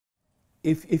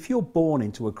if you're born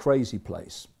into a crazy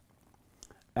place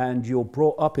and you're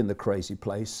brought up in the crazy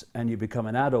place and you become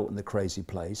an adult in the crazy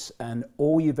place and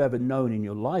all you've ever known in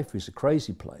your life is a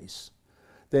crazy place,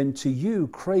 then to you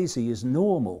crazy is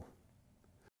normal.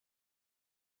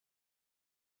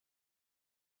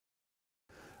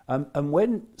 And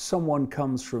when someone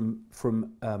comes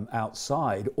from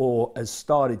outside or has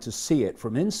started to see it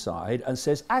from inside and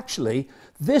says, actually,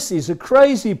 this is a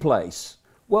crazy place,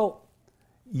 well,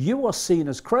 you are seen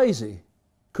as crazy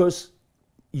because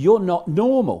you're not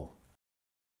normal.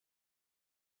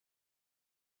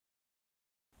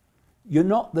 You're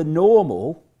not the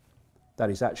normal, that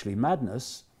is actually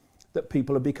madness, that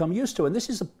people have become used to. And this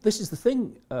is the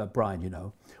thing, Brian, you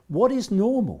know. What is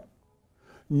normal?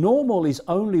 Normal is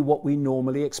only what we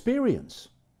normally experience.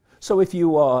 So if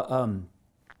you are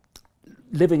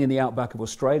living in the outback of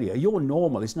Australia, your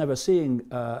normal is never seeing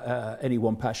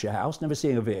anyone pass your house, never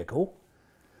seeing a vehicle.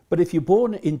 But if you're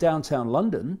born in downtown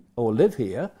London or live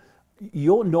here,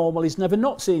 your normal is never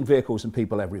not seeing vehicles and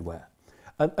people everywhere.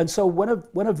 And so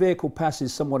when a vehicle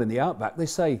passes someone in the outback, they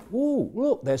say, oh,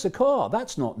 look, there's a car.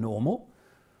 That's not normal.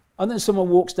 And then someone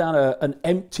walks down an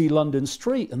empty London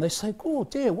street and they say, oh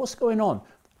dear, what's going on?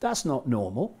 That's not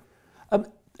normal.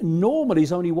 Normal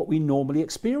is only what we normally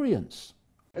experience.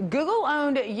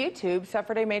 Google-owned YouTube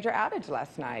suffered a major outage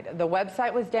last night. The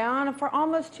website was down for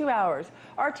almost 2 hours.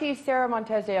 RT's Sarah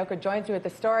Montez de Oca joins you with the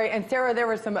story. And Sarah, there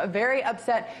were some very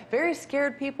upset, very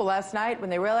scared people last night when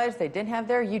they realized they didn't have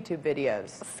their YouTube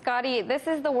videos. Scotty, this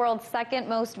is the world's second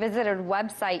most visited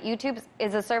website. YouTube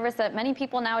is a service that many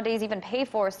people nowadays even pay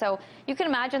for. So you can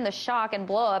imagine the shock and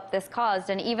blow up this caused.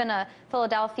 And even a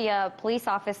Philadelphia police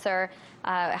officer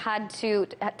had to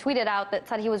tweet it out that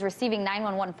said he was receiving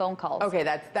 911 phone calls. Okay,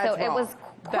 that's so wrong. It was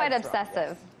quite obsessive.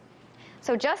 Wrong, yes.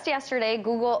 So just yesterday,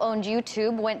 Google-owned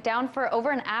YouTube went down for over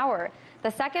an hour.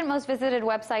 The second most visited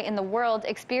website in the world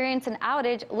experienced an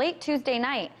outage late Tuesday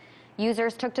night.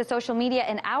 Users took to social media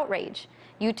in outrage.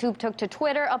 YouTube took to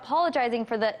Twitter apologizing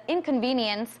for the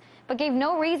inconvenience, but gave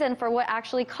no reason for what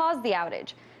actually caused the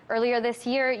outage. Earlier this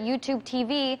year, YouTube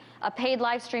TV, a paid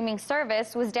live streaming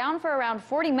service, was down for around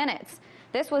 40 minutes.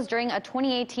 This was during a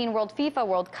 2018 FIFA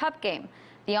World Cup game.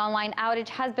 The online outage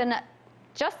has been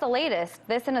just the latest,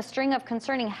 this in a string of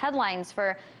concerning headlines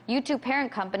for YouTube parent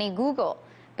company Google.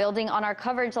 Building on our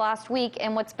coverage last week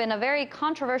in what's been a very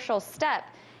controversial step,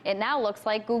 it now looks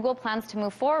like Google plans to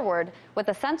move forward with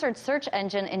a censored search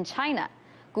engine in China.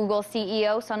 Google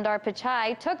CEO Sundar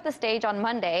Pichai took the stage on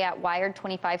Monday at Wired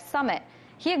 25 Summit.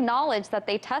 He acknowledged that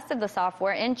they tested the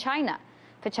software in China.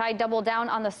 Pichai doubled down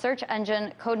on the search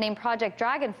engine codenamed Project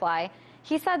Dragonfly.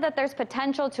 He said that there's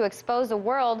potential to expose the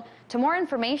world to more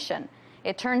information.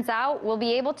 It turns out we'll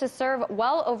be able to serve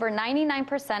well over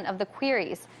 99% of the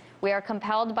queries. We are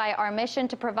compelled by our mission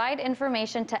to provide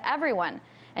information to everyone,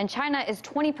 and China is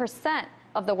 20%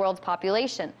 of the world's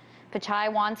population.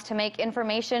 Pichai wants to make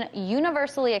information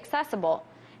universally accessible.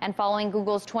 And following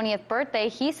Google's 20th birthday,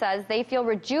 he says they feel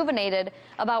rejuvenated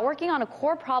about working on a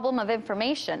core problem of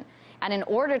information. And in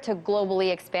order to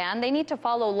globally expand, they need to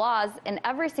follow laws in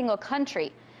every single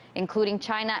country, including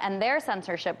China and their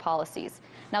censorship policies.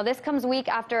 Now, this comes a week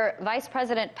after Vice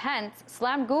President Pence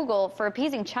slammed Google for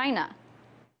appeasing China.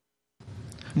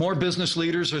 More business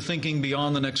leaders are thinking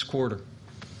beyond the next quarter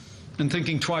and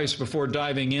thinking twice before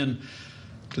diving in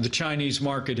to the Chinese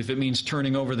market if it means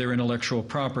turning over their intellectual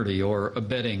property or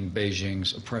abetting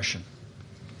Beijing's oppression.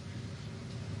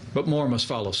 But more must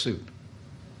follow suit.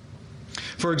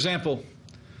 For example,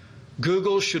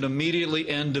 Google should immediately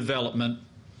end development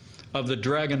of the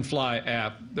Dragonfly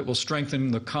app that will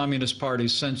strengthen the Communist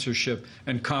Party's censorship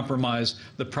and compromise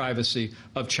the privacy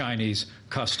of Chinese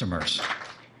customers.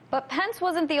 But Pence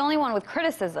wasn't the only one with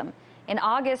criticism. In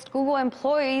August, Google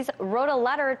employees wrote a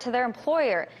letter to their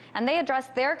employer, and they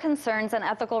addressed their concerns and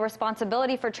ethical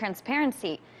responsibility for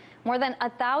transparency. More than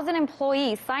 1,000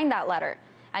 employees signed that letter.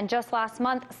 And just last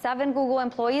month, 7 Google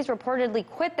employees reportedly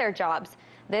quit their jobs.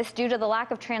 This due to the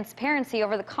lack of transparency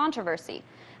over the controversy.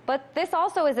 But this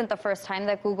also isn't the first time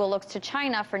that Google looks to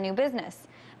China for new business.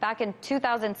 Back in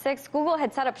 2006, Google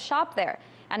had set up shop there.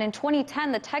 And in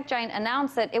 2010, the tech giant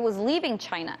announced that it was leaving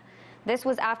China. This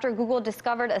was after Google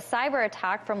discovered a cyber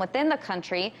attack from within the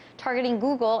country, targeting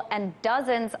Google and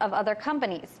dozens of other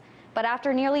companies. But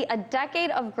after nearly a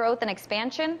decade of growth and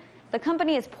expansion, the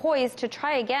company is poised to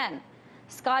try again.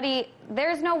 Scotty,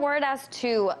 there's no word as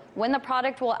to when the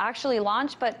product will actually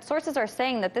launch, but sources are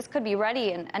saying that this could be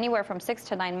ready in anywhere from 6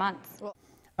 to 9 months.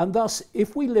 And thus,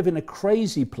 if we live in a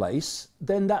crazy place,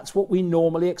 then that's what we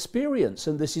normally experience.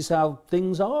 And this is how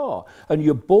things are. And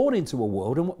you're born into a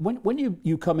world. And when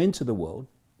you come into the world,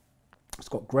 it's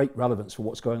got great relevance for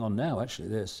what's going on now, actually,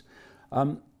 this,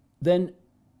 then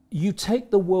you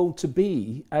take the world to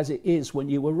be as it is when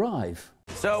you arrive.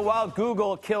 So while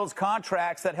Google kills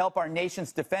contracts that help our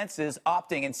nation's defenses,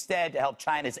 opting instead to help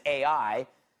China's AI,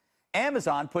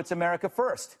 Amazon puts America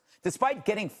first. Despite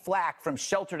getting flack from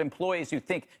sheltered employees who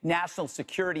think national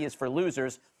security is for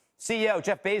losers, CEO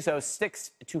Jeff Bezos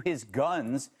sticks to his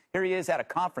guns. Here he is at a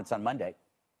conference on Monday.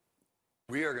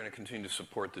 We are going to continue to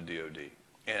support the DoD,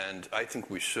 and I think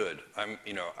we should.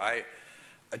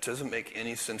 It doesn't make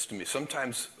any sense to me.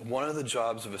 Sometimes one of the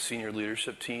jobs of a senior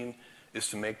leadership team is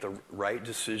to make the right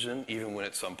decision even when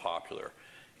it's unpopular.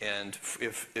 And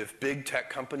if big tech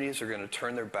companies are going to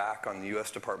turn their back on the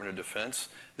U.S. Department of Defense,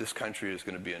 this country is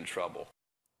going to be in trouble.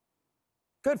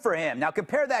 Good for him. Now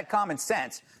compare that common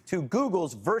sense to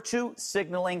Google's virtue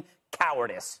signaling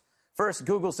cowardice. First,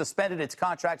 Google suspended its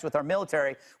contracts with our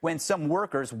military when some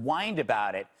workers whined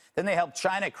about it. Then they helped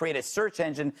China create a search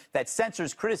engine that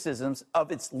censors criticisms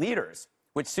of its leaders,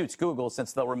 which suits Google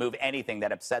since they'll remove anything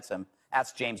that upsets them.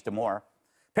 Ask James Damore.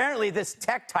 Apparently, this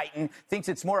tech titan thinks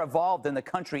it's more evolved than the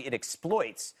country it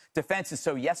exploits. Defense is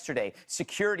so yesterday.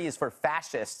 Security is for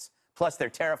fascists. Plus, they're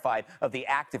terrified of the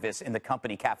activists in the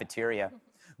company cafeteria.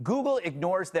 Google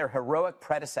ignores their heroic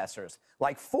predecessors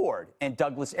like Ford and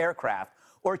Douglas Aircraft,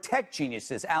 or tech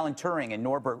geniuses Alan Turing and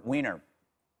Norbert Wiener.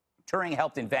 Turing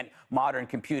helped invent modern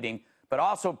computing, but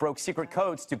also broke secret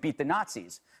codes to beat the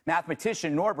Nazis.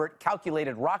 Mathematician Norbert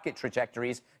calculated rocket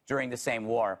trajectories during the same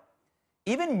war.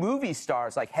 Even movie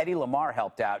stars like Hedy Lamarr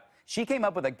helped out. She came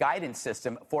up with a guidance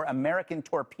system for American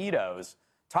torpedoes.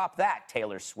 Top that,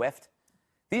 Taylor Swift.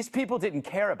 These people didn't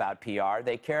care about PR.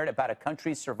 They cared about a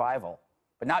country's survival.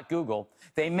 But not Google.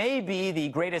 They may be the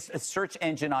greatest search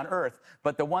engine on earth,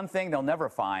 but the one thing they'll never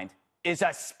find is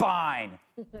a spine.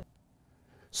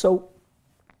 So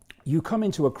you come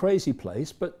into a crazy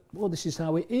place, but, well, this is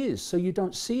how it is. So you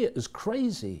don't see it as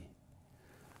crazy.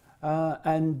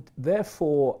 And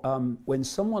therefore, when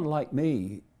someone like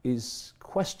me is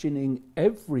questioning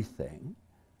everything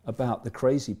about the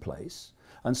crazy place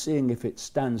and seeing if it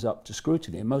stands up to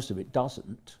scrutiny, and most of it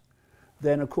doesn't,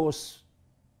 then, of course,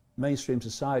 mainstream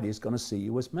society is going to see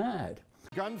you as mad.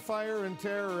 Gunfire and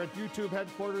terror at YouTube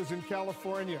headquarters in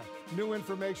California. New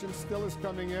information still is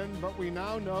coming in, but we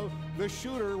now know the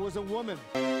shooter was a woman.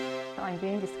 I'm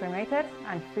being discriminated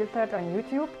and filtered on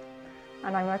YouTube,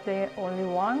 and I'm not the only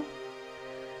one.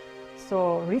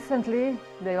 So recently,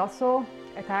 they also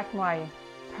attacked my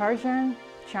Persian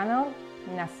channel,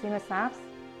 Nasim Sabs.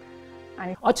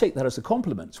 I take that as a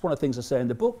compliment. It's one of the things I say in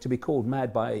the book. To be called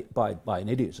mad by an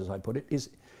idiot, as I put it, is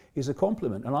a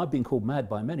compliment. And I've been called mad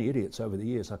by many idiots over the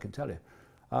years, I can tell you.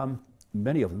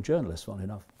 Many of them journalists, funnily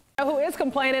enough. Who is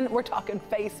complaining? We're talking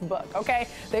Facebook, okay?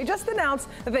 They just announced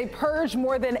that they purged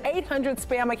more than 800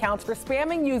 spam accounts for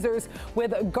spamming users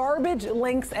with garbage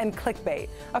links and clickbait.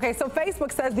 Okay, so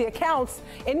Facebook says the accounts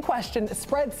in question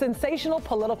spread sensational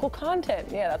political content.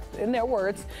 Yeah, that's in their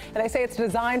words. And they say it's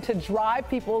designed to drive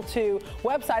people to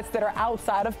websites that are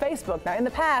outside of Facebook. Now, in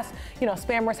the past,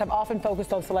 spammers have often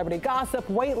focused on celebrity gossip,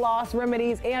 weight loss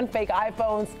remedies, and fake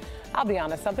iPhones. I'll be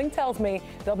honest, something tells me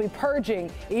they'll be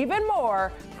purging even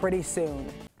more pretty soon.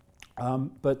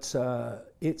 But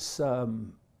it's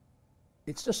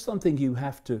just something you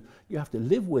have to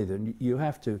live with, and you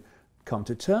have to come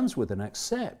to terms with and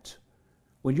accept.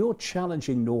 When you're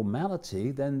challenging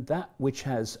normality, then that which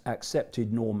has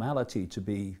accepted normality to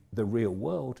be the real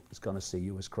world is going to see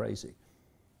you as crazy.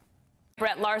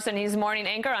 Brett Larson, he's morning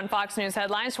anchor on Fox News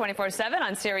Headlines 24/7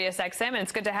 on Sirius XM, and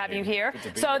it's good to have you here.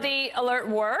 So the alert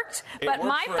worked, but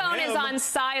my phone is on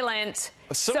silent.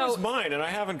 So is mine, and I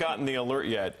haven't gotten the alert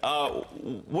yet.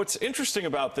 What's interesting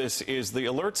about this is the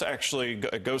alerts actually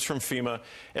it goes from FEMA.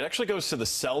 It actually goes to the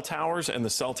cell towers, and the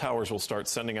cell towers will start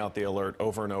sending out the alert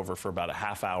over and over for about a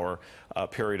half-hour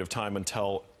period of time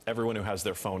until everyone who has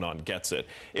their phone on gets it.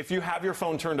 If you have your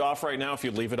phone turned off right now, if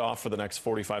you leave it off for the next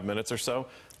 45 minutes or so,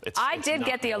 I did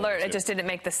get the alert. It just didn't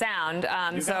make the sound.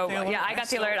 Yeah, I got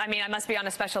the alert. I mean, I must be on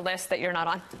a special list that you're not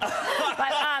on.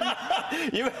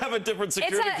 But you have a different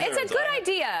security clearance. It's a good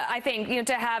idea, I think,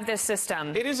 to have this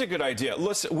system. It is a good idea.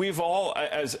 Listen, we've all,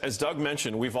 as Doug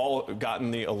mentioned, we've all gotten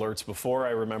the alerts before.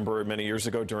 I remember many years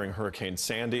ago during Hurricane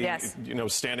Sandy, yes,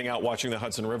 standing out watching the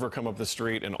Hudson River come up the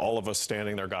street, and all of us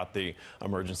standing there got the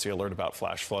emergency alert about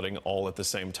flash flooding all at the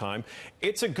same time.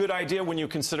 It's a good idea when you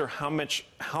consider how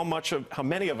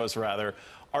many of us rather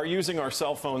are using our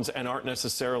cell phones and aren't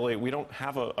necessarily, we don't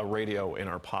have a radio in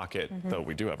our pocket, though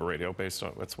we do have a radio based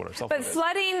on, that's what our cell phone is. But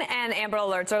flooding and Amber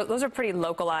Alerts, those are pretty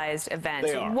localized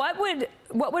events. They are.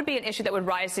 What would be an issue that would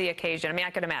rise to the occasion? I mean, I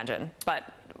could imagine, but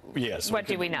Yes. What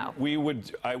do we know? We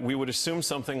would assume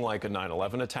something like a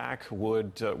 9/11 attack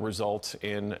would result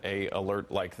in a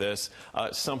alert like this,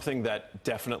 something that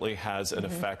definitely has an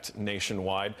effect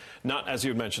nationwide. Not, as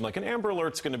you mentioned, like an Amber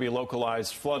Alert's going to be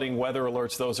localized. Flooding, weather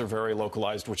alerts, those are very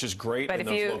localized, which is great. But if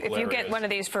you get one of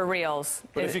these for reals,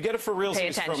 but if you get it for reals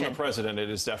from the president, it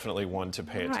is definitely one to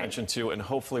pay attention to, and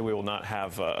hopefully we will not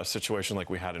have a situation like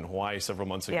we had in Hawaii several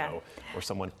months ago, where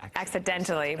someone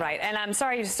accidentally, right? And I'm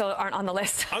sorry you still aren't on the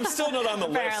list. I'm still not on the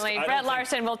list. Apparently, Brett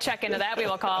Larson will check into that. We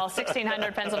will call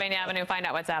 1600 Pennsylvania Avenue, find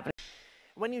out what's happening.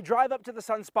 When you drive up to the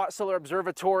Sunspot Solar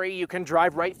Observatory, you can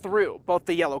drive right through. Both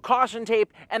the yellow caution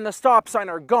tape and the stop sign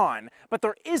are gone, but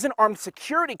there is an armed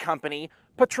security company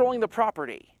patrolling the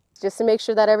property. Just to make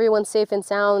sure that everyone's safe and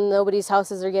sound, nobody's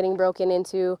houses are getting broken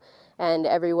into, and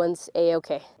everyone's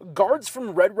A-okay. Guards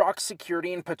from Red Rock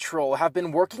Security and Patrol have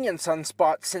been working in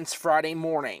Sunspot since Friday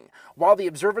morning, while the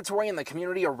observatory and the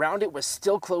community around it was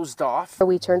still closed off.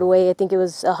 We turned away, I think it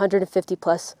was 150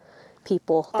 plus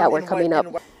people that were coming up.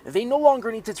 They no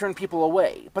longer need to turn people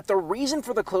away, but the reason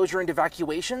for the closure and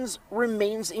evacuations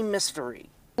remains a mystery.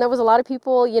 There was a lot of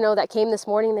people, you know, that came this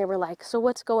morning. They were like, so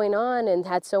what's going on? And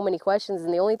had so many questions.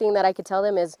 And the only thing that I could tell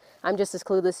them is, I'm just as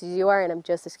clueless as you are, and I'm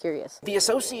just as curious. The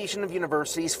Association of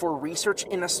Universities for Research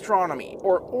in Astronomy,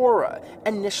 or AURA,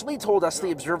 initially told us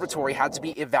the observatory had to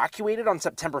be evacuated on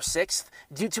September 6th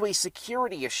due to a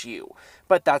security issue.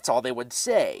 But that's all they would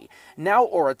say. Now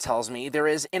AURA tells me there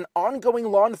is an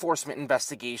ongoing law enforcement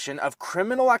investigation of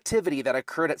criminal activity that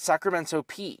occurred at Sacramento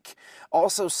Peak.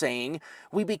 Also saying,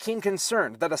 we became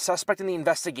concerned that a suspect in the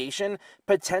investigation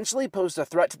potentially posed a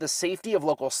threat to the safety of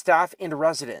local staff and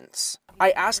residents.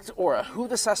 I asked AURA who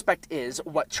the suspect is,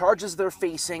 what charges they're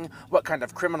facing, what kind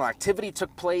of criminal activity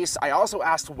took place. I also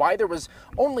asked why there was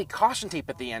only caution tape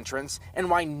at the entrance and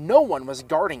why no one was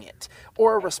guarding it.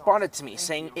 AURA responded to me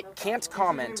saying it can't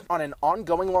comment on an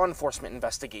ongoing law enforcement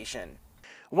investigation.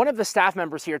 One of the staff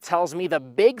members here tells me the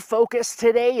big focus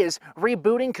today is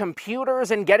rebooting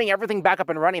computers and getting everything back up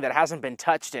and running that hasn't been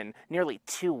touched in nearly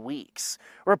 2 weeks.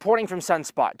 Reporting from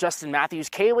Sunspot, Justin Matthews,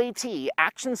 KOAT,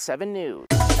 Action 7 News.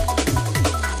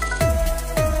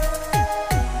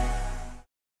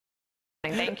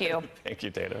 Thank you. Thank you,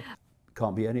 Dana.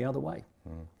 Can't be any other way.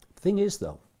 Thing is,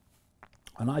 though,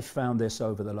 and I've found this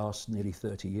over the last nearly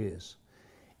 30 years,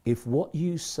 if what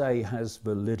you say has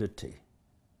validity,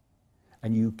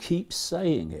 and you keep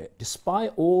saying it,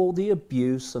 despite all the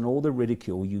abuse and all the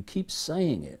ridicule, you keep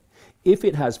saying it. If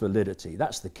it has validity,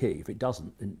 that's the key. If it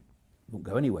doesn't, it won't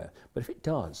go anywhere. But if it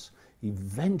does,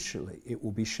 eventually it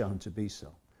will be shown to be so.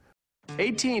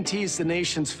 AT&T is the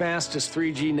nation's fastest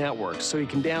 3G network, so you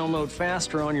can download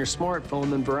faster on your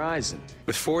smartphone than Verizon.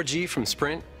 With 4G from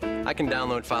Sprint, I can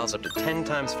download files up to 10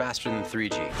 times faster than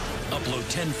 3G. Upload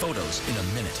 10 photos in a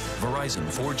minute. Verizon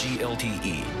 4G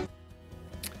LTE.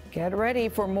 Get ready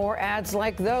for more ads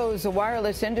like those. The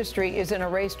wireless industry is in a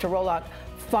race to roll out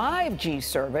 5G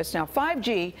service. Now,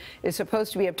 5G is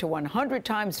supposed to be up to 100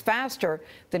 times faster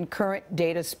than current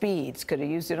data speeds. Could have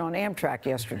used it on Amtrak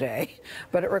yesterday.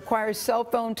 But it requires cell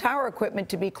phone tower equipment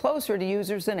to be closer to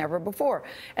users than ever before.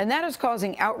 And that is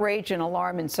causing outrage and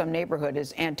alarm in some neighborhoods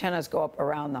as antennas go up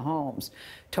around the homes.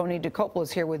 Tony DeCopel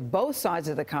is here with both sides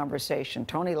of the conversation.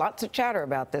 Tony, lots of chatter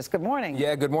about this. Good morning.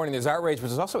 Yeah, good morning. There's outrage, but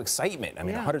there's also excitement. I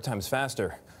mean, 100 times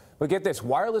faster. But get this,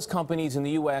 wireless companies in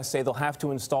the U.S. say they'll have to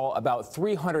install about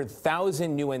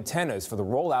 300,000 new antennas for the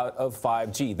rollout of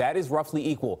 5G. That is roughly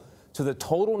equal to the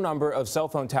total number of cell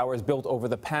phone towers built over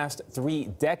the past 3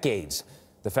 decades.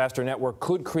 The faster network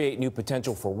could create new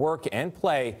potential for work and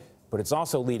play, but it's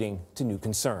also leading to new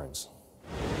concerns.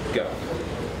 Go.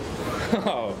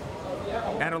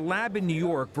 At a lab in New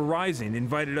York, Verizon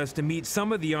invited us to meet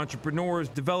some of the entrepreneurs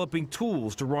developing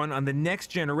tools to run on the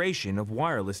next generation of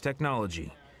wireless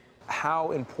technology.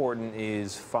 How important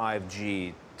is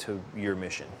 5G to your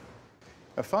mission?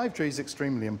 5G is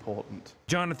extremely important.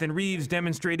 Jonathan Reeves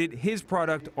demonstrated his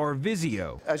product,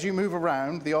 Arvizio. As you move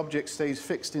around, the object stays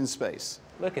fixed in space.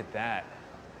 Look at that.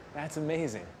 That's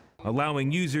amazing. Allowing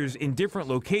users in different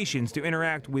locations to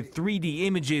interact with 3D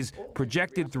images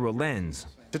projected through a lens.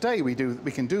 Today we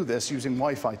can do this using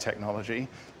Wi-Fi technology,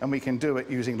 and we can do it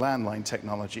using landline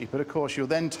technology, but of course you're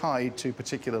then tied to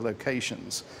particular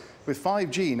locations. With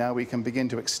 5G now we can begin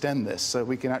to extend this, so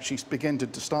we can actually begin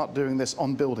to start doing this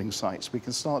on building sites. We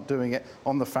can start doing it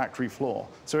on the factory floor.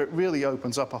 So it really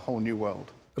opens up a whole new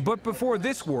world. But before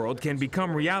this world can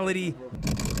become reality,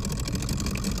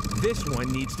 this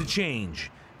one needs to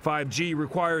change. 5G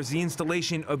requires the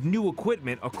installation of new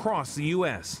equipment across the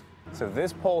U.S. So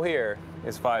this pole here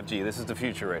is 5G. This is the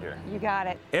future right here. You got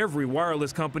it. Every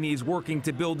wireless company is working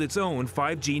to build its own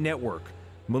 5G network.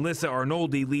 Melissa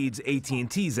Arnoldi leads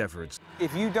AT&T's efforts.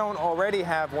 If you don't already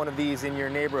have one of these in your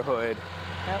neighborhood,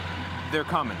 they're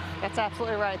coming. That's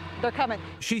absolutely right. They're coming.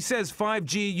 She says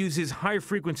 5G uses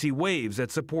high-frequency waves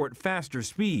that support faster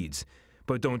speeds,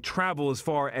 but don't travel as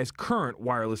far as current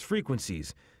wireless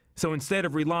frequencies. So instead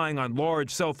of relying on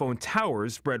large cell phone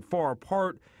towers spread far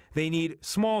apart, they need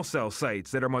small cell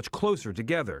sites that are much closer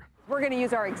together. We're going to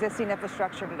use our existing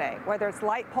infrastructure today, whether it's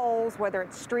light poles, whether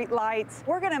it's street lights.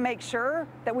 We're going to make sure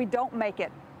that we don't make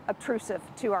it obtrusive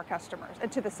to our customers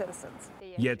and to the citizens.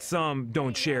 Yet some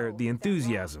don't share the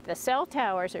enthusiasm. The cell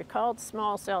towers are called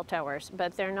small cell towers,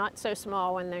 but they're not so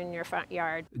small when they're in your front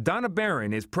yard. Donna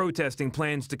Barron is protesting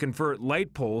plans to convert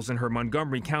light poles in her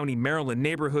Montgomery County, Maryland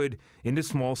neighborhood into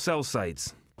small cell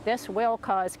sites. This will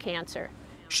cause cancer.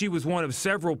 She was one of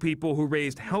several people who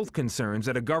raised health concerns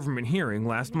at a government hearing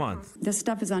last month. This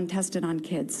stuff is untested on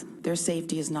kids. Their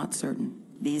safety is not certain.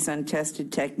 These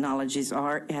untested technologies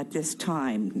are, at this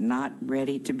time, not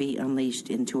ready to be unleashed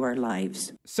into our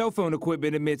lives. Cell phone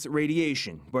equipment emits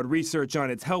radiation, but research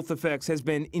on its health effects has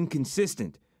been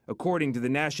inconsistent. According to the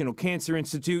National Cancer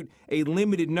Institute, a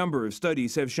limited number of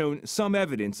studies have shown some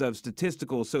evidence of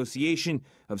statistical association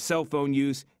of cell phone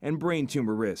use and brain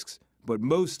tumor risks, but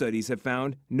most studies have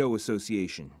found no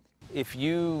association. If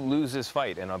you lose this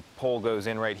fight and a pole goes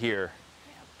in right here,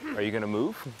 are you going to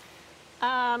move?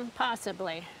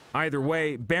 Possibly. Either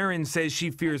way, Barron says she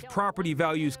fears property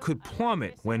values could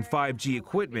plummet when 5G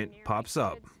equipment pops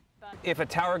up. If a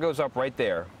tower goes up right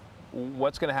there,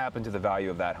 what's going to happen to the value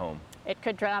of that home? It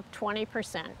could drop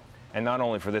 20%. And not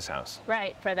only for this house.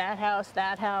 Right, for that house,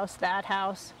 that house, that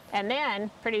house. And then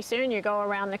pretty soon you go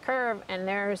around the curve and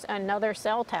there's another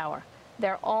cell tower.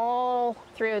 They're all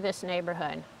through this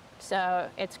neighborhood. So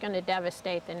it's going to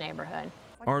devastate the neighborhood.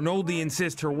 Arnoldi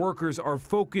insists her workers are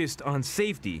focused on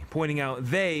safety, pointing out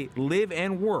they live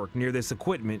and work near this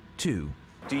equipment too.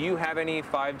 Do you have any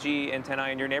 5G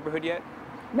antennae in your neighborhood yet?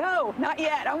 No, not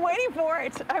yet. I'm waiting for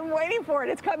it. I'm waiting for it.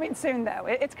 It's coming soon, though.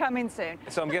 It's coming soon.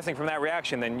 So I'm guessing from that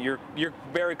reaction, then you're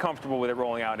very comfortable with it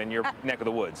rolling out in your neck of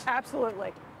the woods.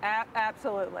 Absolutely.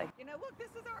 Absolutely. You know, look,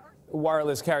 this is our...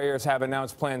 Wireless carriers have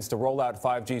announced plans to roll out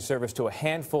 5G service to a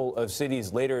handful of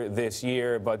cities later this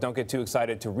year, but don't get too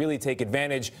excited. To really take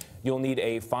advantage, you'll need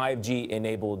a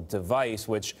 5G-enabled device,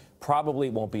 which probably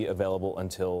won't be available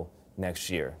until next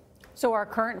year. So our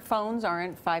current phones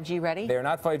aren't 5G ready? They're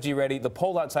not 5G ready. The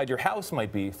pole outside your house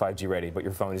might be 5G ready, but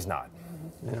your phone is not.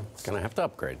 Yeah, it's going to have to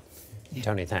upgrade. Yeah.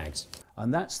 Tony, thanks.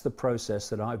 And that's the process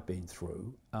that I've been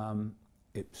through.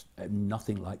 It's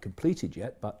nothing like completed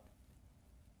yet, but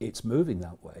it's moving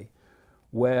that way,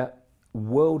 where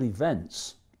world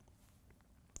events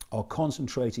are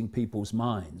concentrating people's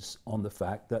minds on the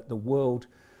fact that the world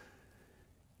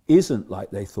isn't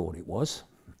like they thought it was,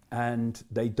 and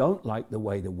they don't like the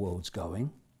way the world's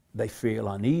going. They feel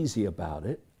uneasy about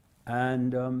it,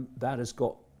 and that has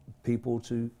got people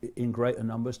to, in greater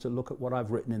numbers, to look at what I've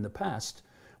written in the past,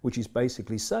 which is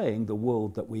basically saying the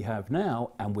world that we have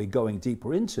now and we're going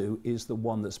deeper into is the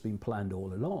one that's been planned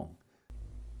all along.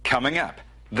 Coming up,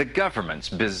 the government's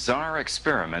bizarre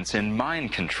experiments in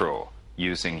mind control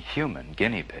using human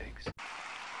guinea pigs.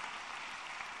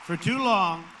 For too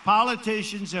long,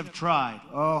 politicians have tried,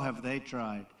 oh, have they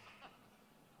tried,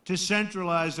 to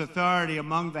centralize authority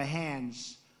among the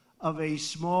hands of a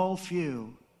small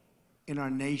few in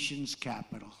our nation's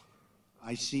capital.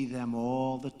 I see them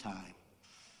all the time.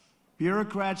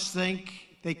 Bureaucrats think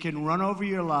they can run over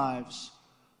your lives,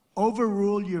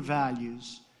 overrule your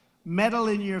values, meddle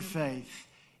in your faith,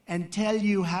 and tell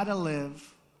you how to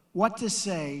live, what to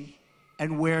say,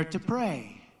 and where to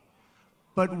pray.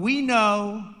 But we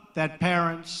know that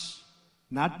parents,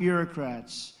 not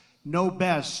bureaucrats, know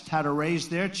best how to raise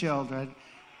their children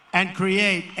and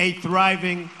create a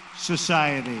thriving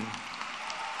society.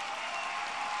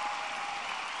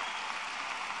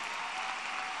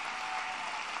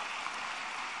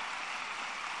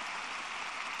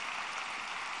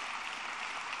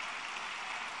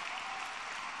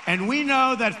 And we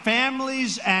know that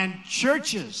families and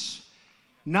churches,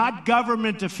 not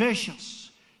government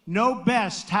officials, know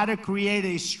best how to create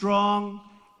a strong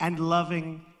and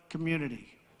loving community.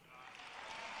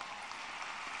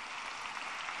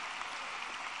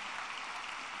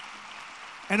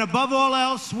 And above all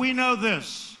else, we know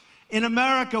this. In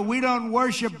America, we don't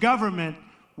worship government,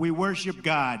 we worship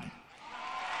God.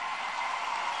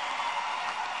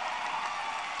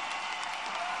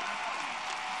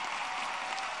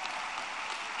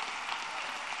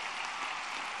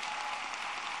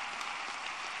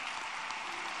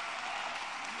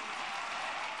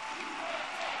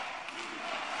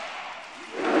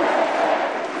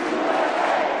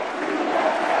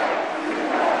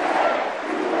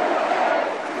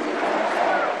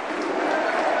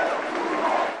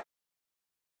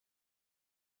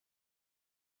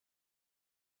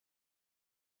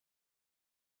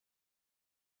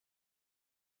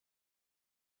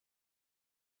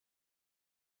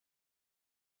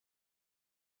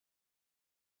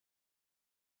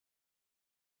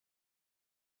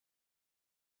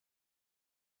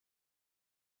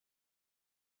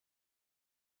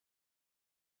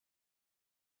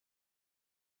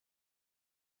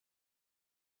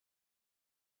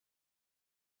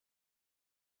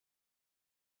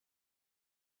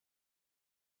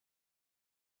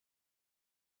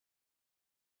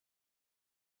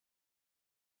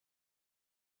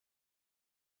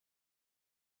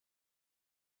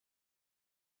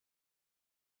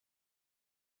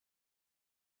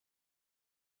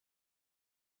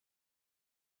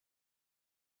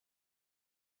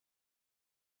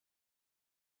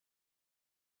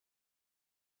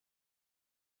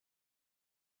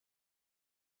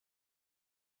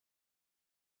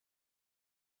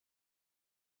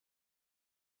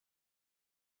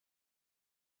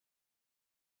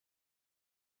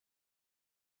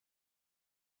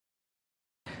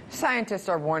 Scientists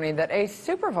are warning that a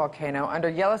supervolcano under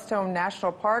Yellowstone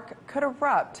National Park could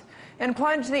erupt and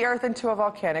plunge the Earth into a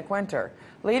volcanic winter,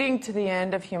 leading to the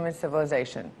end of human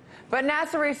civilization. But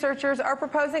NASA researchers are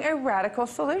proposing a radical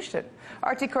solution.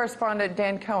 RT correspondent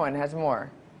Dan Cohen has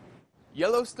more.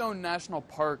 Yellowstone National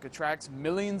Park attracts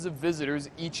millions of visitors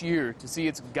each year to see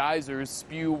its geysers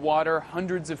spew water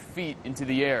hundreds of feet into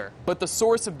the air. But the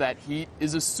source of that heat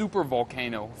is a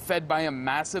supervolcano fed by a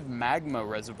massive magma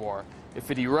reservoir. If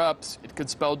it erupts, it could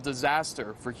spell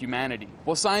disaster for humanity.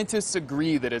 While scientists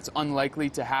agree that it's unlikely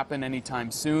to happen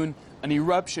anytime soon, an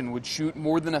eruption would shoot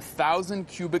more than 1,000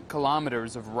 cubic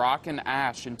kilometers of rock and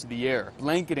ash into the air,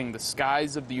 blanketing the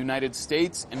skies of the United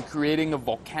States and creating a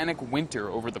volcanic winter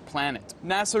over the planet.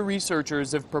 NASA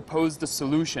researchers have proposed a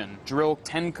solution: drill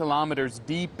 10 kilometers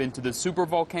deep into the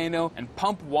supervolcano and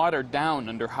pump water down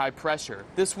under high pressure.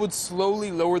 This would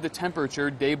slowly lower the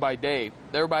temperature day by day,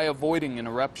 thereby avoiding an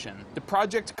eruption. The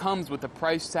project comes with a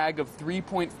price tag of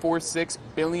 $3.46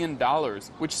 billion,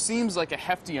 which seems like a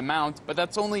hefty amount, but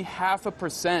that's only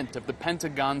 0.5% of the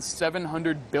Pentagon's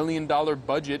 $700 billion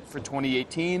budget for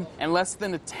 2018 and less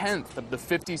than 1/10 of the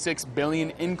 $56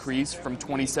 billion increase from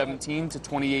 2017 to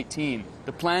 2018.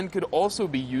 The plan could also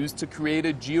be used to create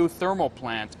a geothermal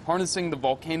plant, harnessing the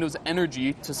volcano's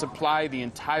energy to supply the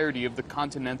entirety of the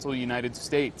continental United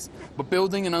States. But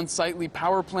building an unsightly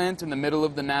power plant in the middle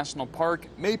of the national park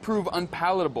may prove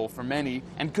unpalatable for many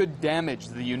and could damage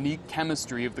the unique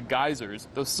chemistry of the geysers,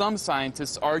 though some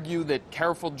scientists argue that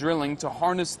careful drilling to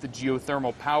harness the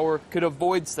geothermal power could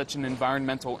avoid such an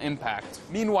environmental impact.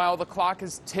 Meanwhile, the clock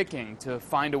is ticking to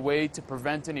find a way to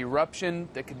prevent an eruption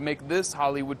that could make this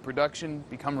Hollywood production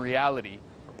become reality.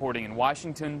 Reporting in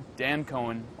Washington, Dan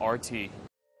Cohen, RT.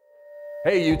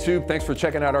 Hey YouTube, thanks for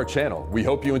checking out our channel. We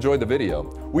hope you enjoyed the video.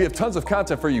 We have tons of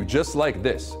content for you just like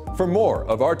this. For more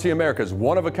of RT America's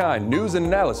one-of-a-kind news and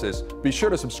analysis, be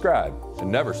sure to subscribe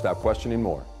and never stop questioning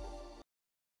more.